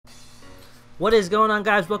What is going on,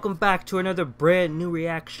 guys? Welcome back to another brand new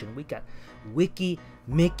reaction. We got Weki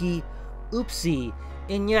Meki OOPSY.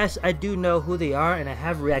 And yes, I do know who they are, and I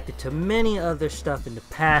have reacted to many other stuff in the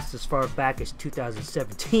past as far back as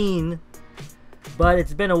 2017. But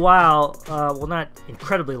it's been a while, well, not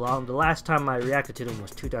incredibly long. The last time I reacted to them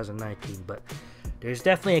was 2019, but there's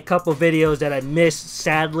definitely a couple videos that I missed,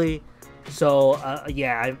 sadly. So,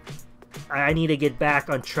 yeah, I need to get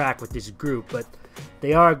back on track with this group, but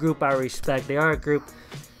they are a group I respect. They are a group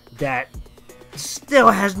that still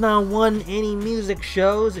has not won any music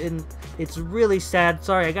shows, and it's really sad.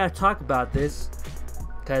 Sorry, I gotta talk about this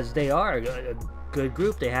because they are a good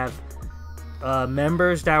group. They have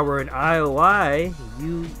members that were in IOI,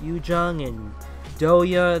 Yu Jung and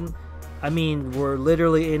Doyeon. I mean, we're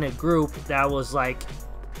literally in a group that was like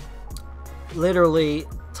literally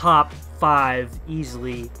top 5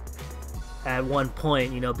 easily at one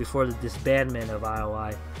point, you know, before the disbandment of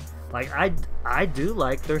IOI. Like, I do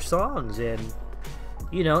like their songs, and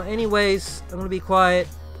you know, anyways, I'm gonna be quiet.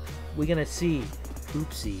 We're gonna see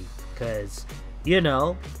OOPSY, because, you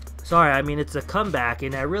know, sorry, I mean, it's a comeback,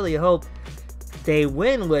 and I really hope they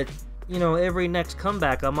win with, you know, every next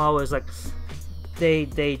comeback. I'm always like, they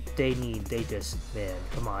just, man,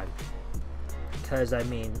 come on. Because, I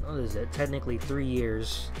mean, what is it, technically 3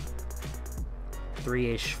 years,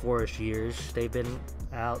 3-ish, 4-ish years they've been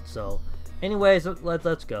out. So anyways,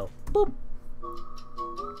 let's go. Boop.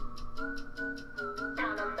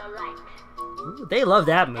 Ooh, they love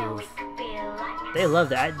that move. They love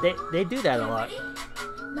that. They do that a lot.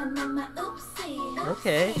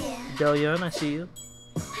 Okay, Doyeon, I see you.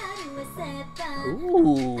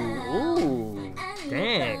 Ooh,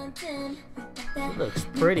 dang. It looks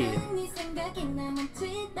pretty.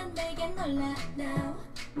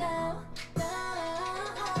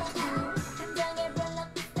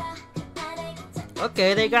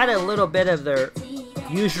 Okay, they got a little bit of their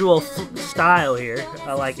usual style here.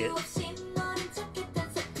 I like it.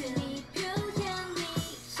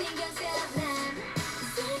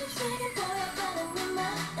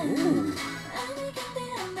 Ooh.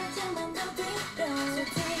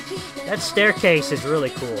 That staircase is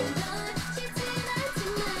really cool.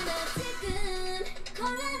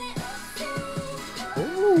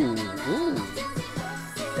 Ooh.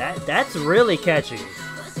 That's really catchy.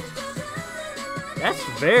 That's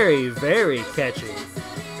very, very catchy.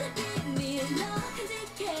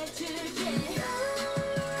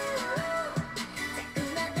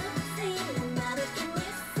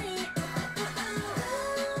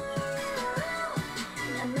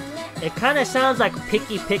 It kind of sounds like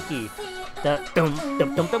Picky Picky. The dum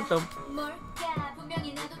dum dum dum dum.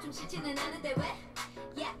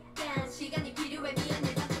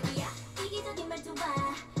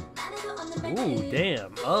 Ooh,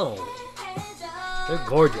 damn. Oh. They're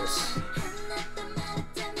gorgeous.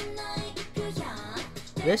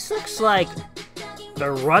 This looks like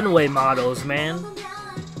the runway models, man.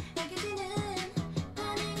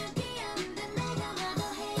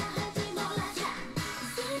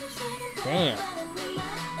 Damn.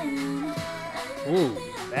 Ooh,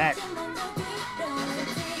 that.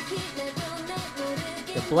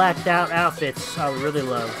 The blacked out outfits I really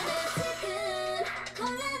love.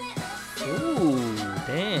 Ooh,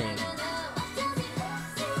 dang.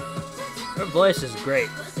 Her voice is great.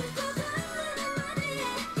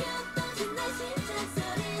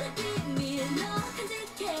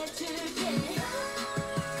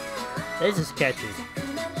 This is catchy.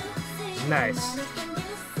 Nice.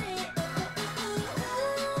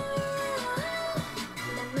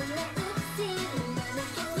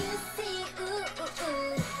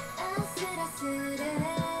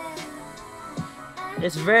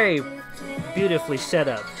 It's very beautifully set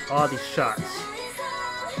up, all these shots.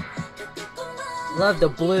 Love the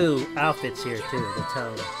blue outfits here too, the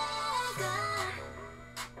tone.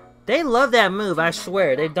 They love that move, I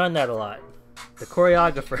swear. They've done that a lot. The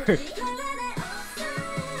choreographer.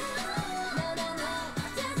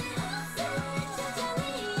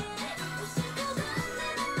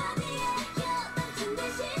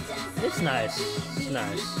 It's nice. It's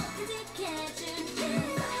nice.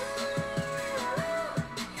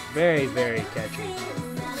 Very, very catchy.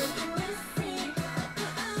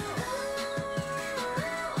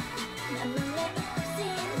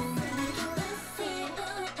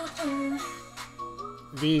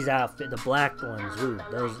 These outfits, the black ones, ooh,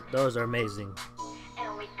 those are amazing.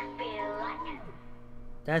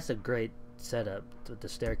 That's a great setup with the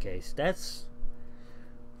staircase. It's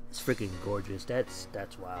freaking gorgeous. That's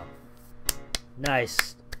wow.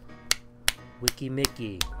 Nice. Weki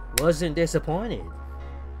Meki wasn't disappointed.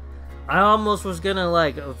 I almost was gonna,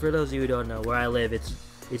 like, for those of you who don't know, where I live, it's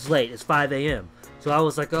it's late. It's 5 a.m. So I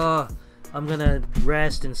was like, oh, I'm gonna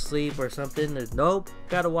rest and sleep or something. Nope,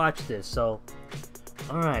 gotta watch this. So,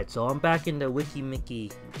 alright, so I'm back in the Weki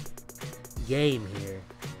Meki game here,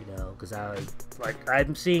 you know, because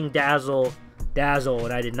I'm seeing Dazzle,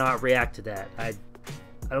 and I did not react to that. I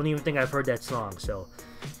don't even think I've heard that song, so,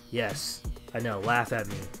 yes, I know, laugh at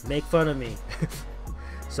me, make fun of me.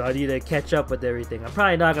 So I need to catch up with everything. I'm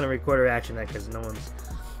probably not gonna record a reaction to that because no one's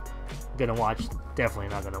gonna watch, definitely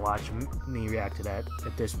not gonna watch me react to that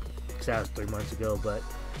at this, because that was 3 months ago, but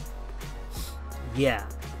yeah,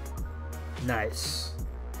 nice.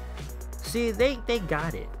 See, they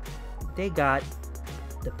got it. They got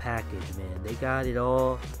the package, man. They got it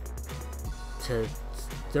all.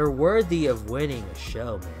 They're worthy of winning a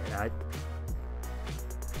show, man.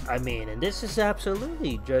 I mean, and this is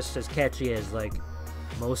absolutely just as catchy as like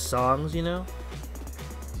most songs, you know.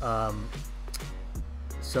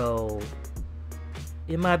 So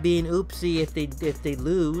it might be an oopsie if they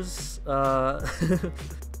lose.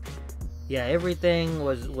 Yeah, everything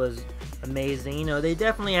was amazing. You know, they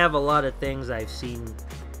definitely have a lot of things I've seen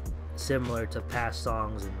similar to past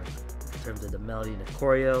songs in terms of the melody and the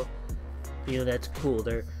choreo. You know, that's cool.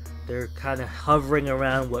 They're kind of hovering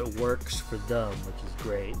around what works for them, which is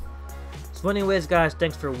great. So anyways, guys,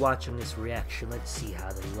 thanks for watching this reaction. Let's see how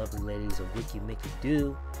the lovely ladies of Weki Meki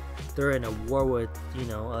do. They're in a war with, you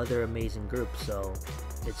know, other amazing groups, so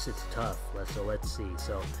it's tough. Let's see.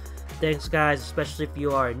 So thanks, guys, especially if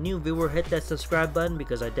you are a new viewer. Hit that subscribe button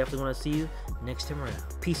because I definitely want to see you next time around.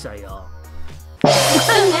 Peace out, y'all.